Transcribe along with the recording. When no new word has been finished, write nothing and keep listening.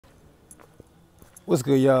What's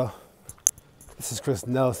good, y'all? This is Chris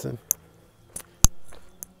Nelson,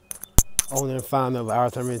 owner and founder of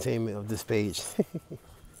Our Time Entertainment of this page. So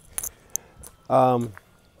I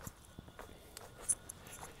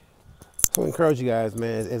encourage you guys,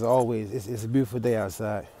 man, as always, it's a beautiful day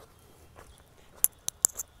outside.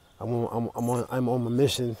 I'm on a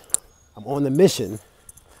mission. I'm on the mission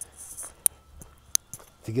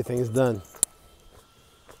to get things done.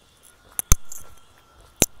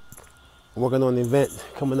 I'm working on an event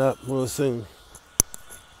coming up real soon.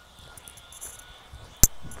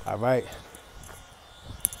 All right.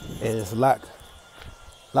 And it's a lot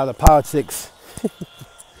of politics,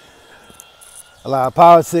 a lot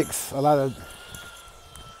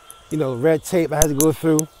of red tape I had to go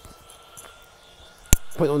through,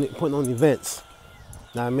 putting on events.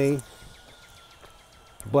 Know what I mean?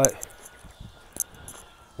 But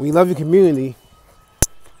when you love your community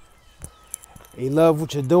and you love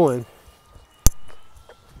what you're doing,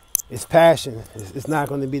 it's passion. It's not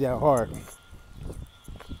going to be that hard.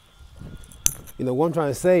 What I'm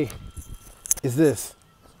trying to say is this.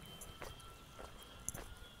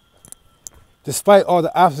 Despite all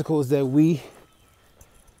the obstacles that we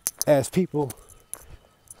as people,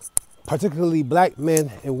 particularly black men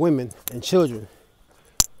and women and children,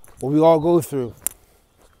 what we all go through,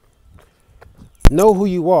 know who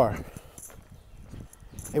you are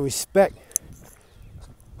and respect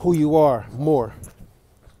who you are more.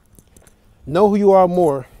 Know who you are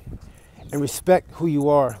more and respect who you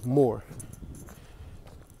are more.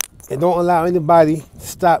 And don't allow anybody to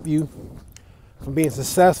stop you from being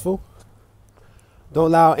successful.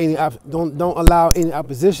 Don't allow any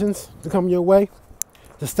oppositions to come your way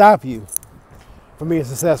to stop you from being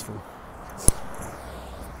successful.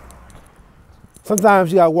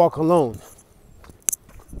 Sometimes you gotta walk alone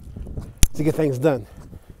to get things done.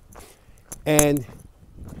 And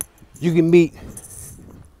you can meet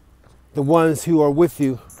the ones who are with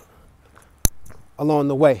you along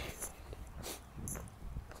the way.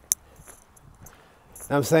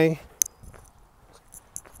 Know what I'm saying?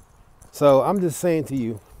 So I'm just saying to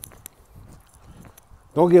you,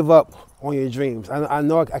 don't give up on your dreams. I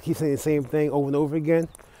know I keep saying the same thing over and over again,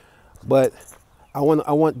 but I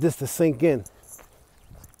want this to sink in.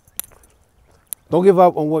 Don't give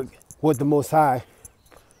up on what the Most High,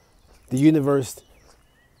 the universe,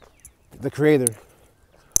 the Creator,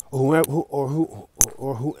 or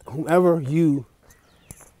whomever you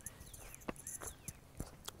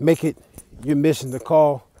make it your mission to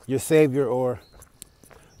call your Savior, or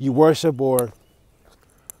you worship, or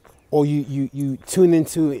you tune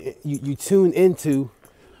into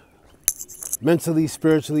mentally,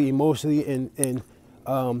 spiritually, emotionally, and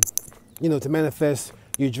to manifest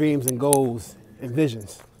your dreams and goals and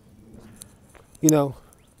visions. Know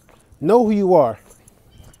who you are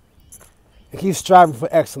and keep striving for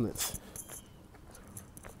excellence.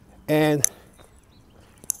 And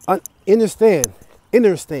understand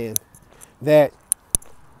that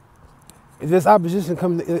if there's opposition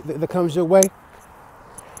that comes your way,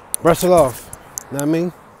 brush it off. Know what I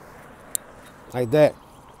mean? Like that.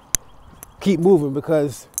 Keep moving,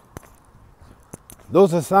 because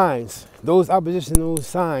those are signs. Those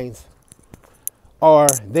signs are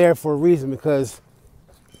there for a reason, because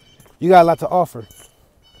you got a lot to offer.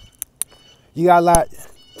 You got a lot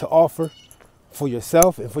to offer for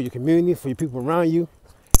yourself and for your community, for your people around you.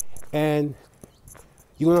 And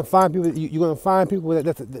you're gonna find people. You're gonna find people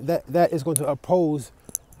that is going to oppose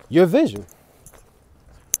your vision.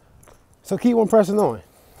 So keep on pressing on,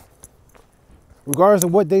 regardless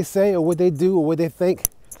of what they say or what they do or what they think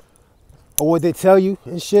or what they tell you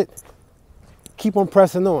and shit. Keep on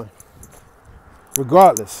pressing on,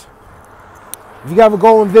 regardless. If you got a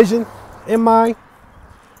goal and vision in mind,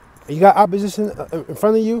 and you got opposition in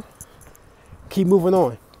front of you, keep moving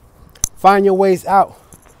on. Find your ways out.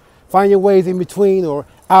 Find your ways in between or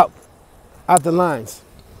out the lines.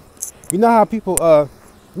 You know how people,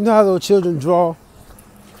 you know how little children draw,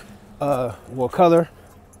 color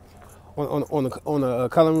on a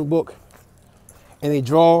coloring book, and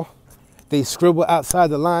they scribble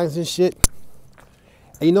outside the lines and shit.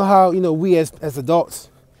 And you know how we as adults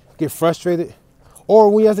get frustrated, or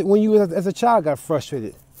when you as a child got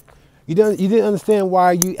frustrated. You didn't understand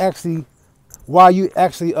why you actually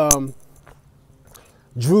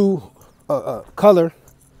drew a color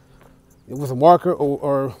with a marker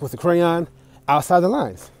or with a crayon outside the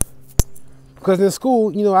lines. Because in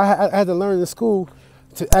school, I had to learn in school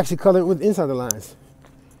to actually color with inside the lines.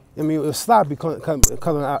 I mean, it was sloppy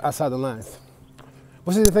coloring outside the lines.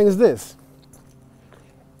 But see, the thing is this.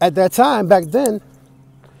 At that time, back then,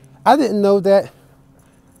 I didn't know that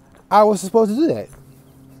I was supposed to do that.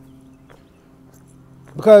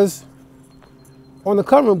 Because on the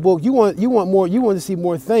coloring book, you want to see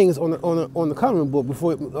more things on the coloring book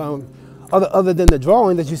before other than the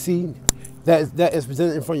drawing that you see that is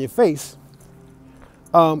presented in front of your face.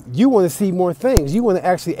 You want to see more things. You want to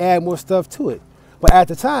actually add more stuff to it. But at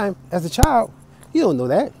the time, as a child, you don't know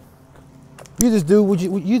that. You just do what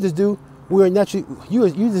you just do. You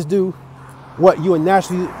just do what you are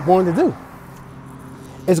naturally born to do.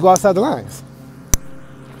 Is go outside the lines.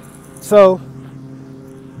 So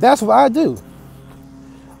that's what I do.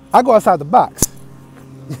 I go outside the box.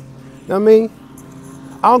 You know what I mean?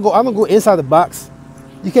 I don't go inside the box.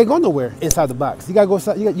 You can't go nowhere inside the box. You gotta go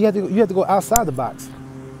outside. You have to go outside the box.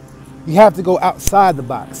 You have to go outside the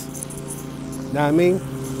box. You know what I mean?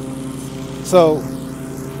 So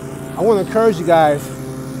I want to encourage you guys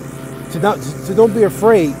to don't be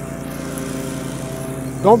afraid.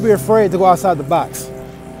 Don't be afraid to go outside the box.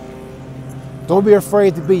 Don't be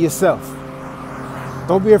afraid to be yourself.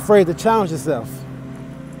 Don't be afraid to challenge yourself.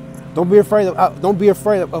 Don't be afraid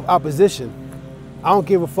of opposition. I don't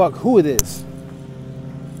give a fuck who it is.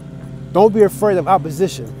 Don't be afraid of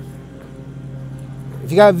opposition.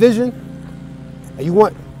 If you got a vision and you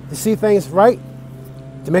want to see things right,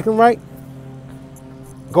 to make them right,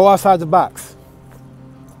 go outside the box.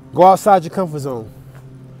 Go outside your comfort zone.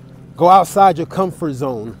 Go outside your comfort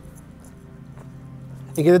zone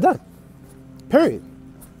and get it done. Period.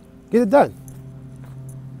 Get it done.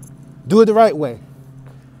 Do it the right way.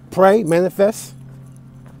 Pray, manifest.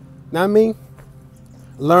 Know what I mean?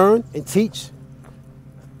 Learn and teach.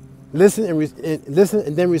 Listen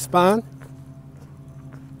and then respond.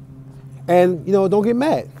 And don't get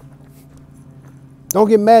mad. Don't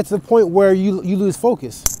get mad to the point where you lose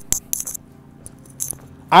focus.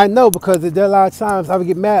 I know, because there are a lot of times I would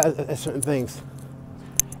get mad at certain things,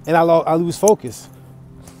 and I lose focus.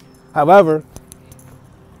 However,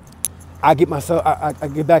 I get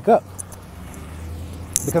back up,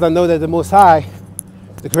 because I know that the Most High,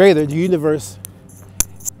 the Creator, the universe,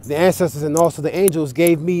 the ancestors, and also the angels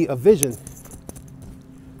gave me a vision.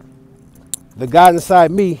 The God inside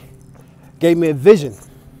me gave me a vision.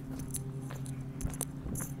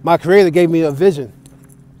 My Creator gave me a vision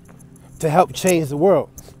to help change the world,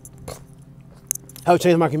 help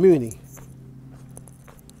change my community. You know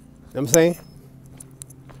what I'm saying?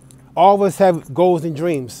 All of us have goals and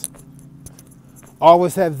dreams. All of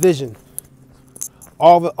us have vision.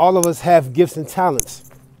 All of us have gifts and talents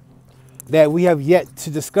that we have yet to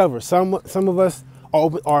discover. Some of us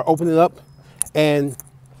are opening up and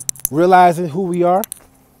realizing who we are,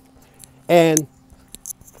 and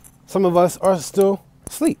some of us are still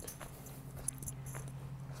asleep.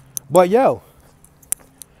 But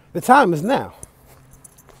the time is now.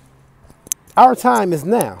 Our time is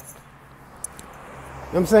now. You know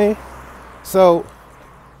what I'm saying? So,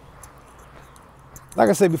 like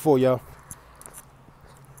I said before, you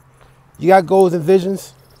got goals and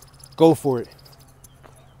visions, go for it.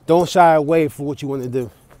 Don't shy away from what you want to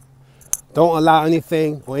do. Don't allow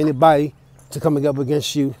anything or anybody to come up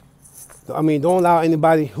against you. Don't allow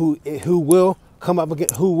anybody who will come up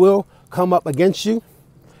against you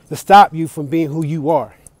to stop you from being who you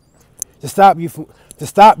are. To stop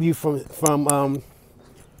you from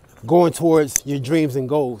going towards your dreams and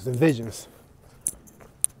goals and visions.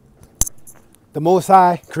 The Most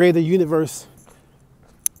High, Creator of the universe,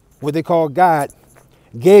 what they call God,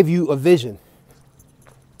 gave you a vision.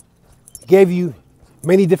 Gave you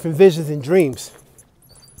many different visions and dreams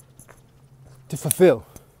to fulfill.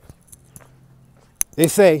 They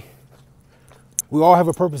say we all have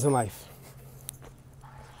a purpose in life.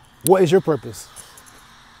 What is your purpose?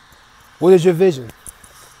 What is your vision? You know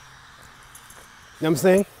what I'm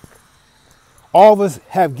saying? All of us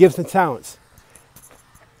have gifts and talents.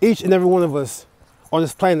 Each and every one of us on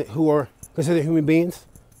this planet who are considered human beings,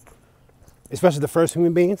 especially the first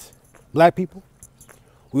human beings, black people,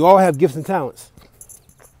 we all have gifts and talents.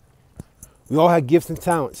 We all have gifts and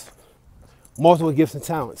talents, multiple gifts and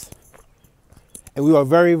talents. And we are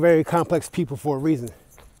very, very complex people for a reason.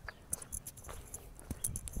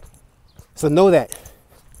 So know that,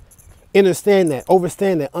 understand that,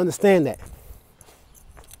 understand that,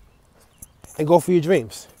 and go for your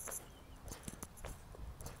dreams.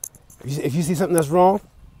 If you see something that's wrong,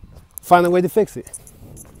 find a way to fix it.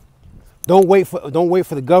 Don't wait for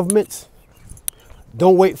the governments.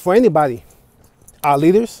 Don't wait for anybody. Our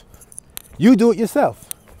leaders, you do it yourself.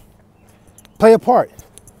 Play a part.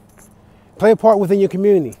 Play a part within your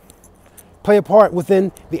community. Play a part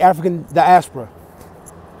within the African diaspora.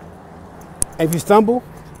 And if you stumble,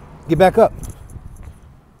 get back up.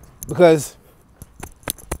 Because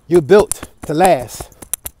you're built to last.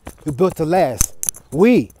 You're built to last.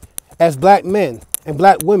 We, as black men, and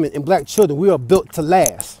black women and black children, we are built to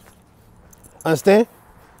last. Understand?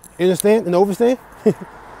 Understand and overstand?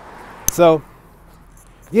 So,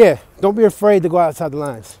 yeah, don't be afraid to go outside the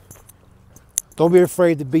lines. Don't be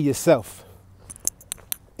afraid to be yourself.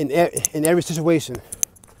 In every situation,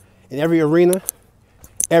 in every arena,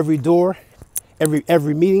 every door,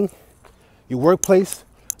 every meeting, your workplace,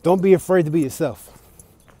 don't be afraid to be yourself.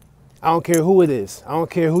 I don't care who it is. I don't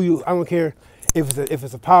care if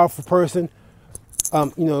it's a powerful person,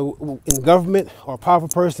 in government, or a powerful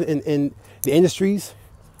person in the industries,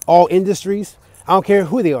 all industries. I don't care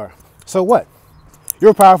who they are. So what?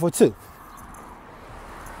 You're powerful too.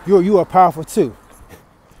 You are powerful too.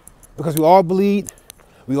 Because we all bleed,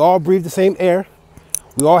 we all breathe the same air,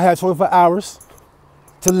 we all have 24 hours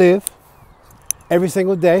to live every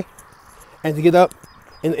single day, and to get up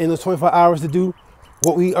in those 24 hours to do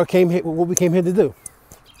what we came here to do.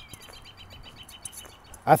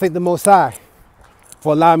 I thank the Most High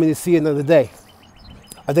for allowing me to see another day.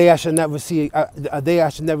 A day I should never see. A day I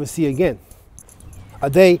should never see again. A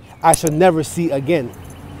day I shall never see again. You know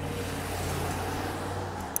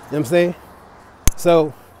what I'm saying?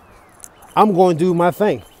 So I'm going to do my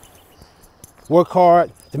thing. Work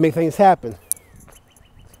hard to make things happen.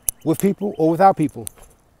 With people or without people.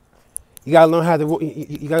 You gotta learn how to.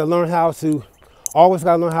 You gotta learn how to. Always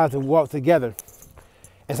gotta learn how to walk together,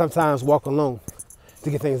 and sometimes walk alone to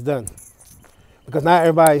get things done. Because not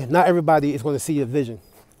everybody is going to see your vision.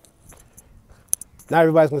 Not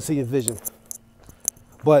everybody's going to see your vision.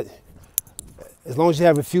 But as long as you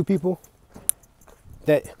have a few people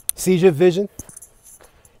that sees your vision,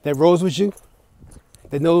 that rolls with you,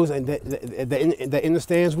 that knows and that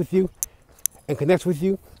understands with you and connects with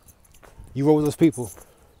you, you roll with those people.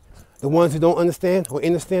 The ones who don't understand or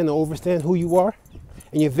overstand who you are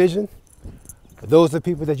and your vision, those are the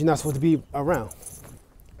people that you're not supposed to be around.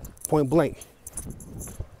 Point blank. You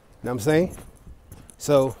know what I'm saying?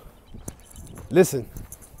 So, listen.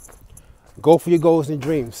 Go for your goals and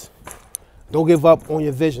dreams. Don't give up on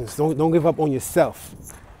your visions. Don't give up on yourself.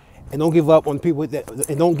 And don't give up on people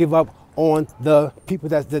don't give up on the people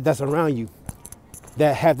that's around you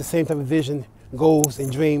that have the same type of vision, goals,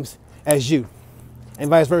 and dreams as you. And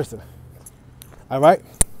vice versa. All right?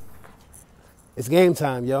 It's game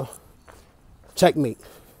time, yo. Checkmate.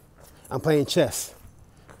 I'm playing chess.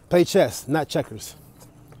 Play chess, not checkers.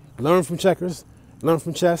 Learn from checkers, learn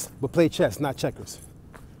from chess, but play chess, not checkers.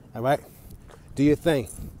 All right? Do your thing.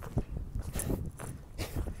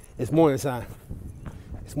 It's morning time.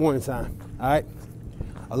 It's morning time. All right?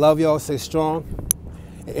 I love y'all. Stay strong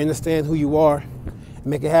and understand who you are and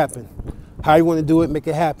make it happen. How you want to do it, make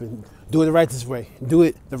it happen. Do it the righteous way. Do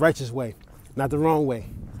it the righteous way, not the wrong way.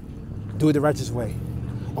 Do it the righteous way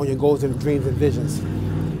on your goals and dreams and visions.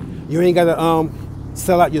 You ain't got to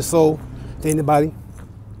sell out your soul to anybody.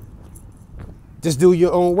 Just do it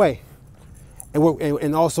your own way, and work,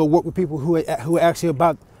 and also work with people who are actually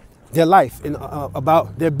about their life and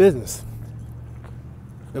about their business. You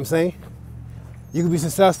know what I'm saying? You can be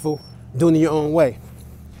successful doing it your own way,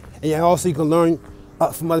 and also you can learn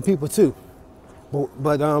from other people too.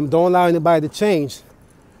 But don't allow anybody to change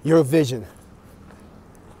your vision.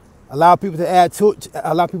 Allow people to add towards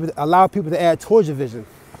your vision,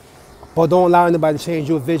 but don't allow anybody to change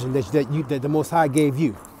your vision that the Most High gave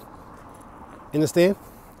you. Understand?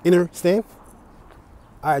 Understand?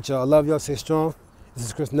 All right, y'all. I love y'all. Stay strong. This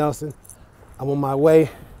is Chris Nelson. I'm on my way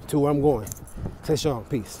to where I'm going. Stay strong.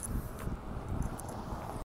 Peace.